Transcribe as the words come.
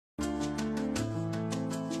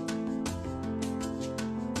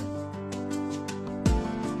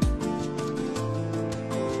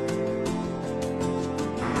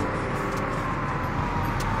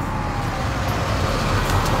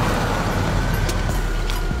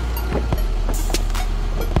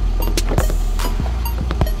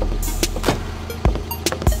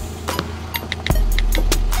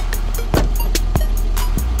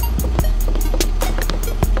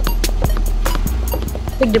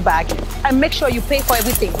bring the bag and make sure you pay for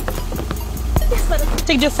everything. Yes, madam.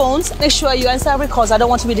 Take the phones. Make sure you answer every call. I don't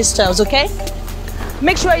want to be disturbed, okay?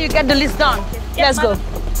 Make sure you get the list done. Yes, Let's go.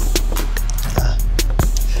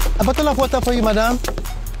 A bottle of water for you, madam.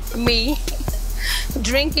 Me?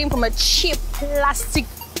 Drinking from a cheap plastic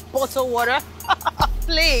bottle of water?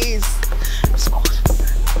 Please. It's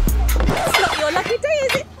not your lucky day,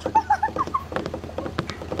 is it?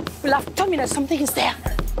 Well, I've told me that something is there.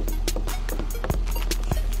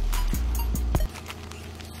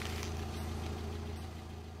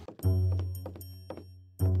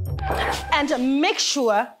 And make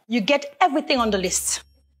sure you get everything on the list.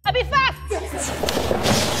 I'll be fast! Yes.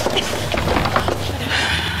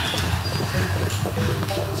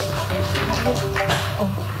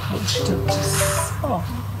 Oh,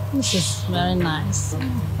 this is very nice.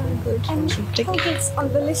 Very good. And Colgate's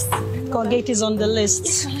on the list. Colgate is on the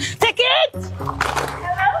list. Yes, take it!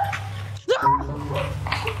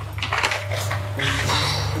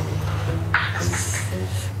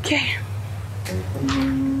 Okay.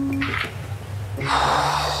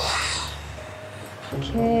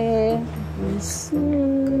 Okay.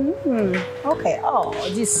 Okay. Oh,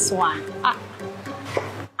 this one.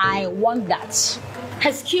 I want that.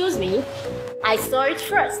 Excuse me. I saw it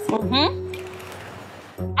first. I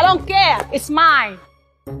don't care. It's mine.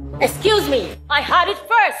 Excuse me. I had it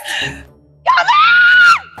first. Come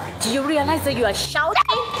on! Do you realize that you are shouting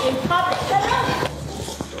in public?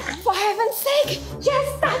 For heaven's sake,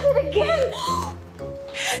 just start it again.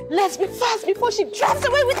 Let's be fast before she drives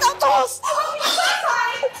away without us.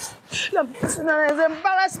 No, there's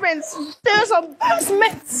embarrassment. There's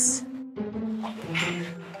embarrassment.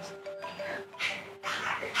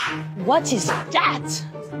 What is that?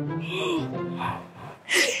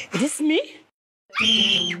 Is this me?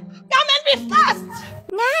 Come and be fast!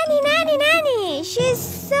 Nanny, she's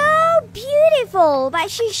so beautiful, but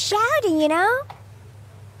she's shouting, you know?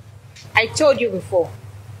 I told you before,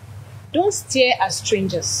 don't stare at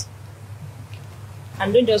strangers.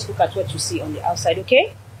 And don't just look at what you see on the outside,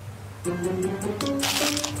 okay? Good,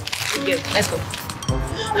 let's go.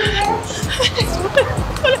 Let's go!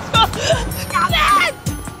 Come in!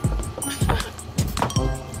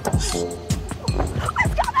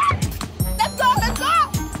 Let's go! Let's go!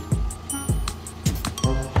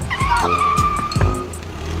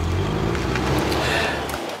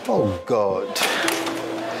 Oh, God.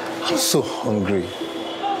 I'm so hungry.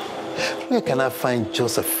 Where can I find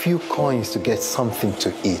just a few coins to get something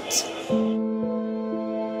to eat?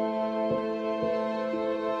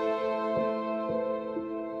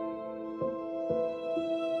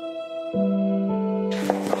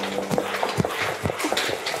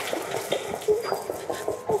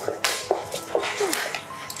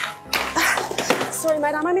 Sorry,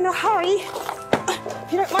 madam. I'm in a hurry.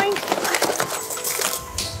 If you don't mind.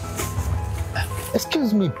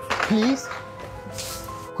 Excuse me, please.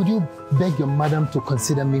 Could you beg your madam to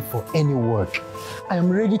consider me for any work? I am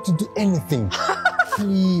ready to do anything.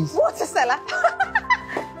 Please. Water seller.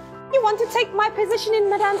 You want to take my position in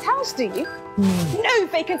madame's house, do you? No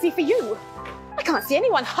vacancy for you. I can't see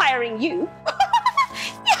anyone hiring you.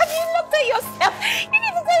 Have you looked at yourself? You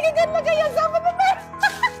need to take a good look at yourself in the mirror.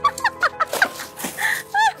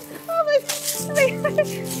 Oh my God.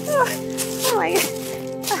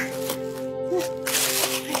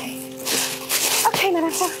 Okay,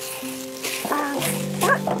 madam. So,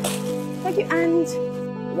 thank you. And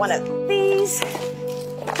one of these. A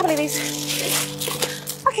couple of these.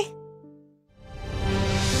 Okay.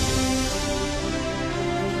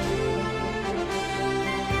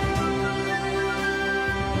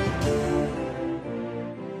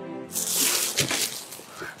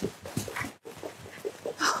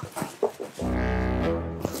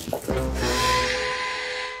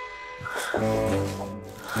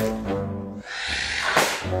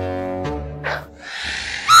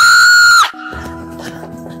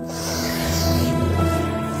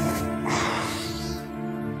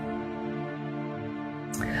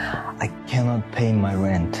 I cannot pay my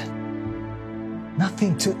rent.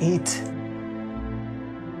 Nothing to eat.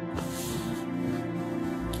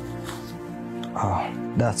 Oh,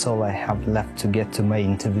 that's all I have left to get to my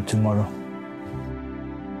interview tomorrow.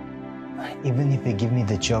 Even if they give me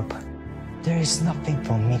the job, there is nothing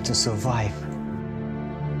for me to survive.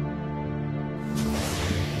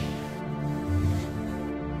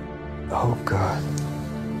 Oh God,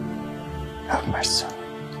 have mercy.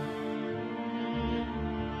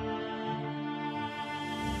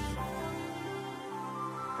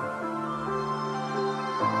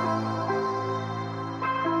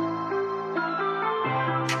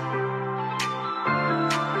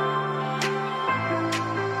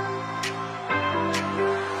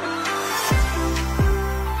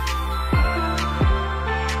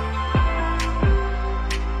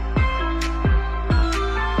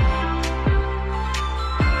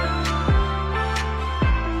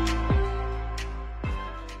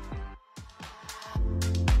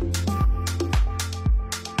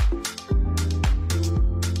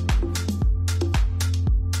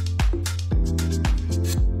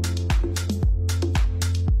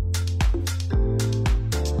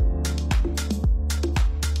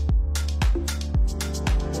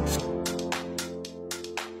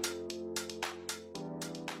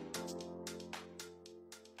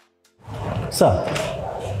 up?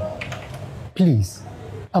 Please,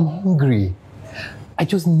 I'm hungry. I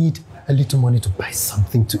just need a little money to buy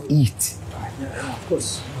something to eat. Of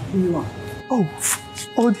course. Oh,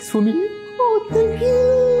 all this for me? Oh, thank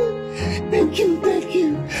you. Thank you, thank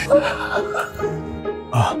you.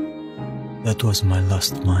 Ah, that was my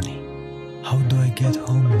last money. How do I get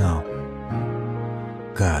home now?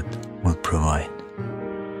 God will provide.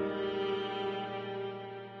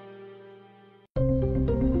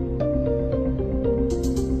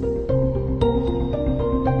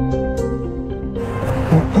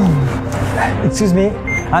 Excuse me,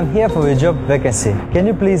 I'm here for a job vacancy. Can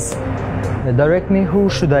you please direct me who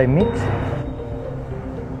should I meet?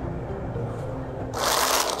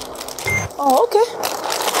 Oh, okay.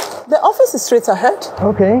 The office is straight ahead.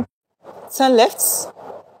 Okay. Turn left.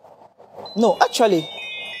 No, actually,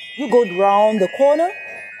 you go round the corner,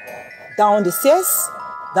 down the stairs,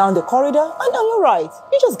 down the corridor, and on your right.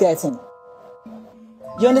 You just get in.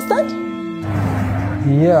 You understand?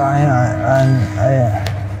 Yeah, I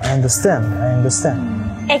understand. I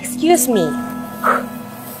understand. Excuse me.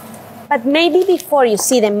 But maybe before you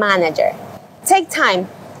see the manager, take time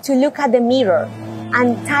to look at the mirror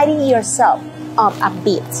and tidy yourself up a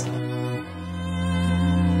bit.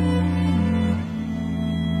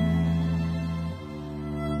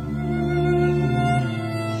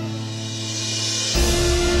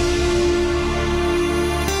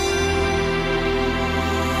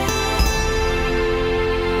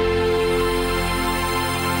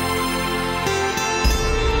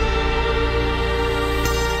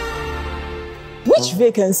 Which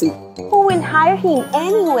vacancy? Who will hire him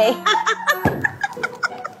anyway?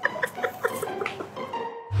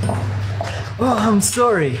 Oh, I'm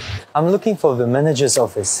sorry. I'm looking for the manager's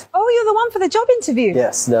office. Oh, you're the one for the job interview?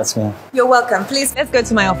 Yes, that's me. You're welcome. Please, let's go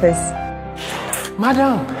to my office.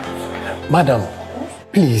 Madam,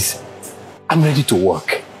 please, I'm ready to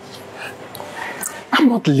work. I'm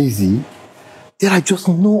not lazy. There are just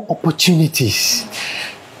no opportunities.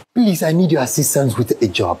 Please, I need your assistance with a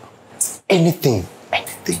job. Anything.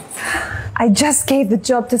 I just gave the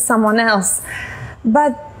job to someone else.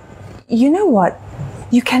 But you know what?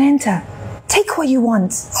 You can enter. Take what you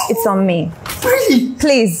want. It's on me. Really?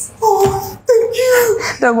 Please. Oh, thank you.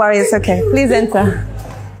 Don't worry, it's okay. Please enter.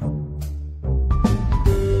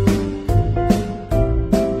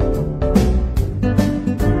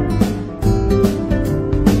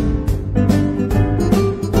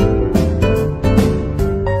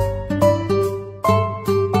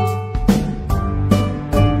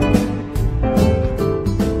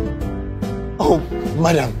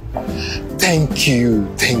 Madam, thank you.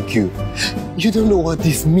 You don't know what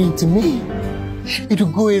this means to me. It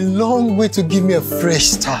will go a long way to give me a fresh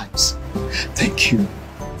start. Thank you.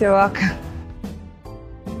 You're welcome.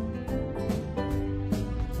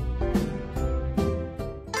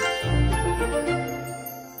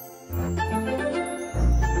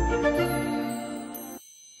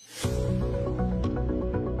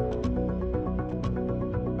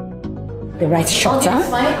 The right shot, huh?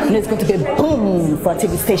 And it's going to be boom for a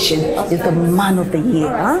TV station. It's the man of the year,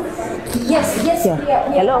 huh? Yes.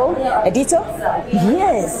 Yeah. Hello, editor?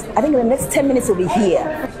 Yes. I think in the next 10 minutes we'll be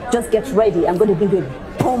here. Just get ready. I'm going to bring you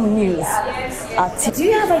boom news. Do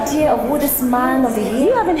you have idea of who this man of the year?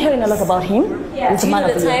 You haven't heard a lot about him. Yeah. Do you know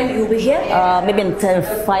the time you'll be here? Maybe in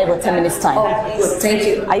 5 or 10 minutes time. Oh, good. Thank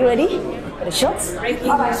you. Are you ready? For the shots? Yeah.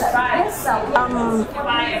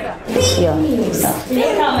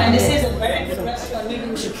 And this is a very good restaurant. Maybe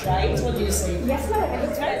we should try it. What do you say? Yes, ma'am.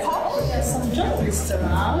 It's very hot. There's some journalists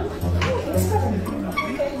around.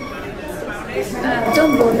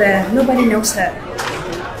 Don't go there. Nobody knows her.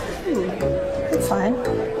 Fine.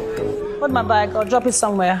 Put my bag or drop it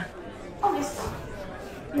somewhere.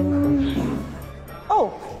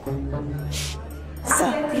 Oh.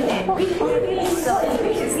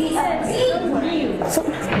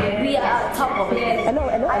 We are top of it.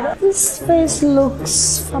 Hello. This face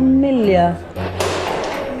looks familiar.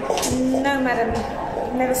 No, madam.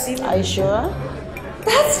 Never seen him. Are you sure?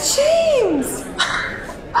 That's James!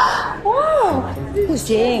 Wow! Who's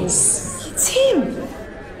James? It's him!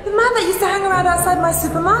 The man that used to hang around outside my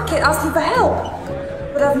supermarket asking for help.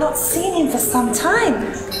 But I've not seen him for some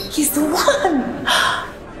time. He's the one!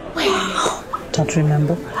 Wait. Don't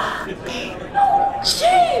remember.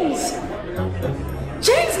 James!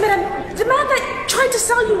 James, madam! The man that tried to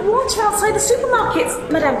sell you water outside the supermarket.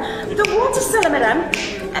 Madam, the water seller, madam.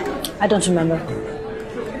 I don't remember.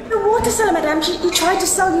 The water seller, madam, he tried to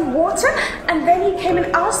sell you water and then he came and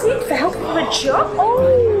asked me for help for a job. Oh,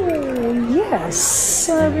 yes.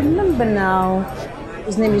 I remember now.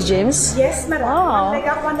 His name is James? Yes, madam. Wow. They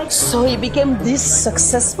got one next. So he became this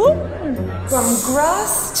successful? From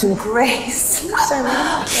grass to grace.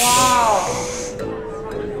 Wow.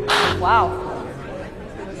 Wow.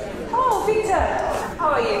 Oh, Victor. How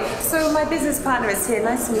are you? So my business partner is here.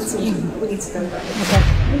 Nice meeting you. We need to go. Okay.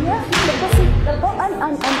 Yeah,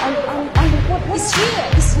 He's here.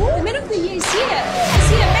 He's here. The man of the year is here. He's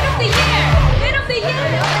here. Man of the year. Man of the year.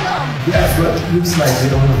 Yes, but it looks like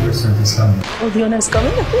the owner of the restaurant is coming. Oh, the owner is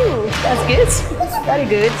coming? Ooh, that's good. Very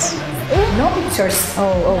good. No pictures.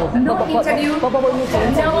 No interview. No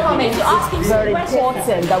comment. You ask him Very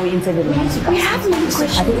important that we interview him. We have no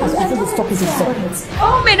questions. I think this topic is important.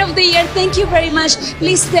 Oh, man of the year, thank you very much.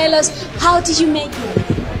 Please tell us, how did you make it?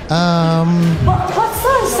 But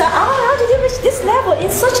sir, how did you reach this level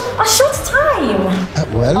in such a short time?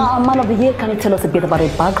 Man of the year, can you tell us a bit about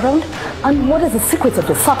your background? And what is the secret of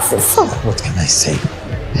your success? What can I say?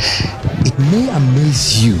 It may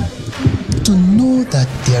amaze you to know that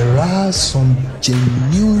there are some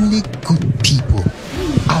genuinely good people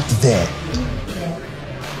out there,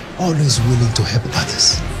 always willing to help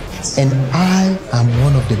others. And I am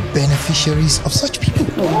one of the beneficiaries of such people.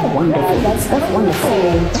 Oh, wonderful. That's wonderful.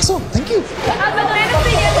 That's all. Thank you.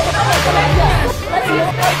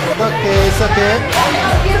 It's okay.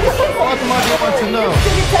 What more do you want to know?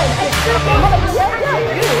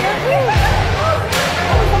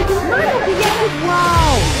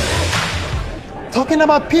 Wow. Talking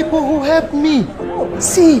about people who helped me.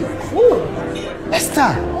 See,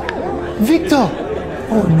 Esther, Victor.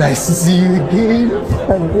 Oh, nice to see you again,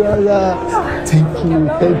 my brother. Thank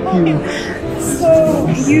you. So,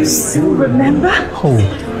 you still remember? Oh,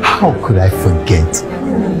 how could I forget?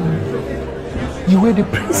 You were the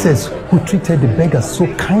princess who treated the beggar so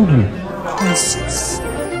kindly. Princess.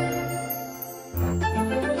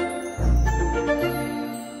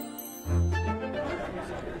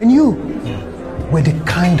 And you were the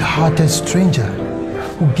kind-hearted stranger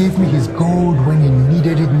who gave me his gold when he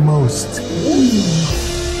needed it most.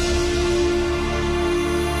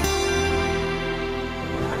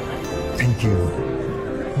 Thank you.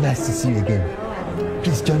 Nice to see you again.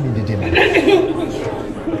 Please join me in the dinner.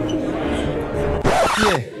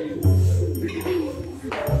 Yeah.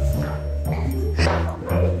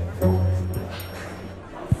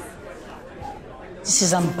 This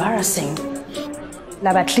is embarrassing.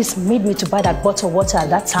 Like at least made me to buy that bottle of water at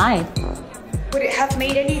that time. Would it have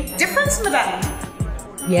made any difference, madam?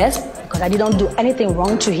 Yes, because I didn't do anything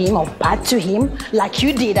wrong to him or bad to him, like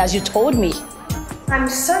you did, as you told me. I'm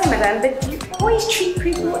sorry, madam, but you always treat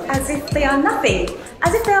people as if they are nothing,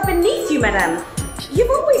 as if they are beneath you, madam. You've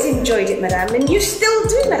always enjoyed it, madam, and you still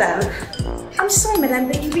do, madam. I'm sorry, madam,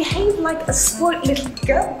 but you behave like a spoiled little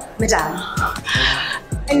girl, madam.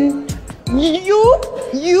 And you're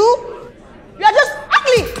just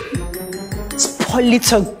ugly. Spoiled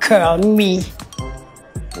little girl, me.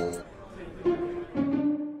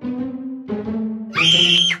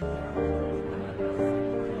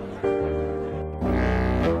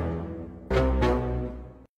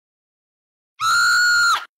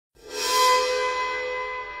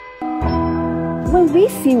 When we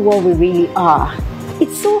see what we really are,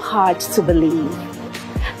 it's so hard to believe.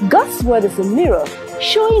 God's word is a mirror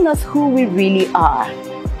showing us who we really are.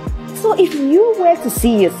 So if you were to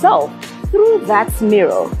see yourself through that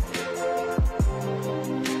mirror,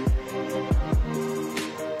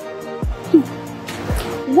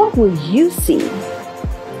 what will you see?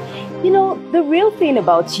 You know, the real thing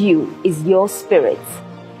about you is your spirit.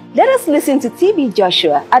 Let us listen to TB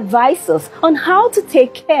Joshua advise us on how to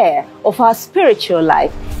take care of our spiritual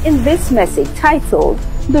life in this message titled,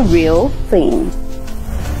 The Real Thing.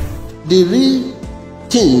 The real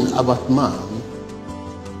thing about man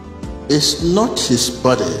is not his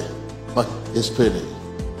body, but his spirit.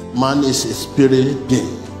 Man is a spirit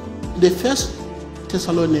being. The first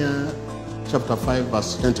Thessalonians chapter 5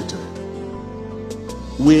 verse 23.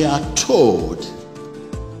 We are told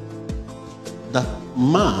that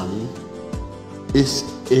man is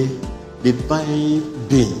a divine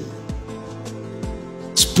being,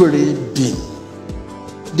 spirit being.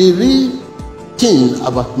 The real thing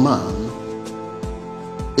about man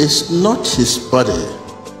is not his body,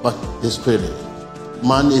 but his spirit.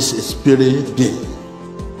 Man is a spirit being.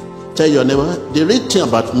 Tell your neighbor, the real thing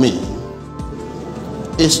about me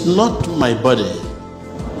is not my body.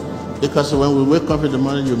 Because when we wake up in the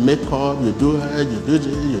morning, you make up, you do hair, you do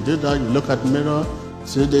this, you do that, you look at the mirror,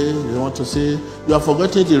 see this, you want to see. You have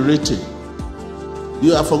forgotten the rating.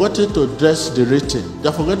 You have forgotten to dress the rating. You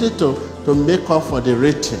have forgotten to make up for the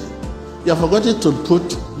rating. You have forgotten to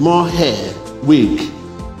put more hair, wig,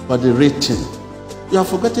 for the rating. You are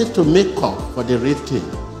forgetting to make up for the rating.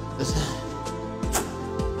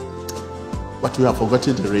 But we have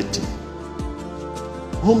forgotten the rating.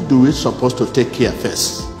 Whom do we supposed to take care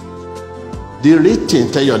first? The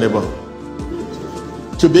rating, tell your neighbor.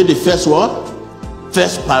 To be the first what?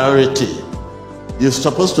 First priority. You're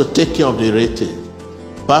supposed to take care of the rating.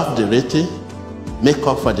 Pass the rating, make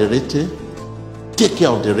up for the rating, take care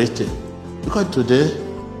of the rating. Because today,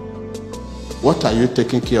 what are you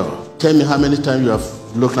taking care of? Tell me how many times you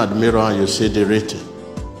have looked at the mirror and you see the rating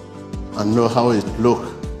and know how it looks.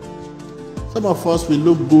 Some of us, we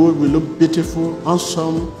look good, we look beautiful,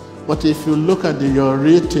 handsome, but if you look at your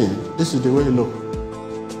rating, this is the way you look.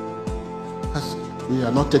 Because we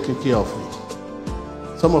are not taking care of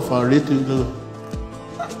it. Some of our rating look,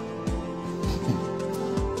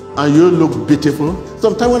 and you look beautiful.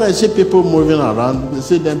 Sometimes when I see people moving around, I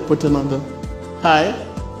see them putting on the high.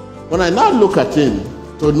 When I now look at him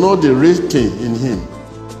to know the rating in him,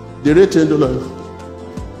 the rating do like,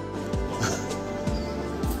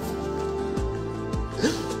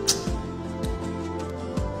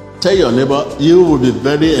 tell your neighbor, you will be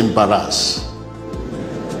very embarrassed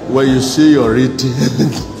when you see your rating.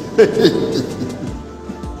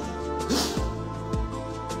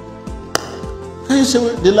 Can you see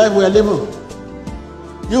the life we are living?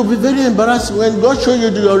 You'll be very embarrassed when God shows you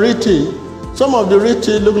your rating. Some of the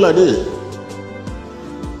rating look like this.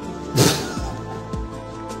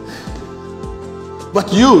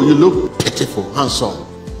 But you look beautiful, handsome.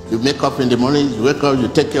 You make up in the morning, you wake up, you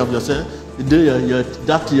take care of yourself. You do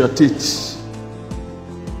your teeth.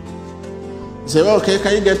 You say, well, okay,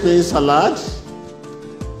 can you get me salad?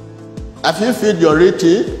 Have you filled your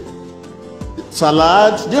rating?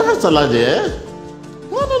 Salad? Do you have salad there?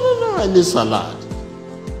 No, I need salad.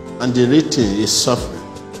 And the rating is suffering.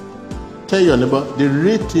 Tell your neighbor, the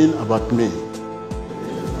rating about me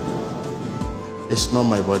is not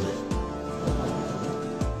my body.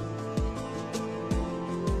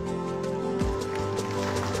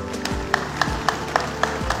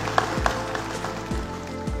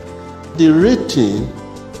 The rating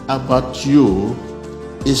about you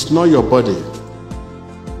is not your body,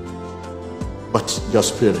 but your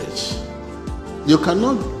spirit. You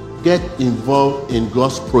cannot get involved in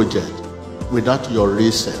God's project without your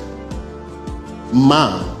reason.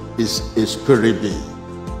 Man is a spirit being.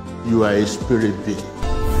 You are a spirit being.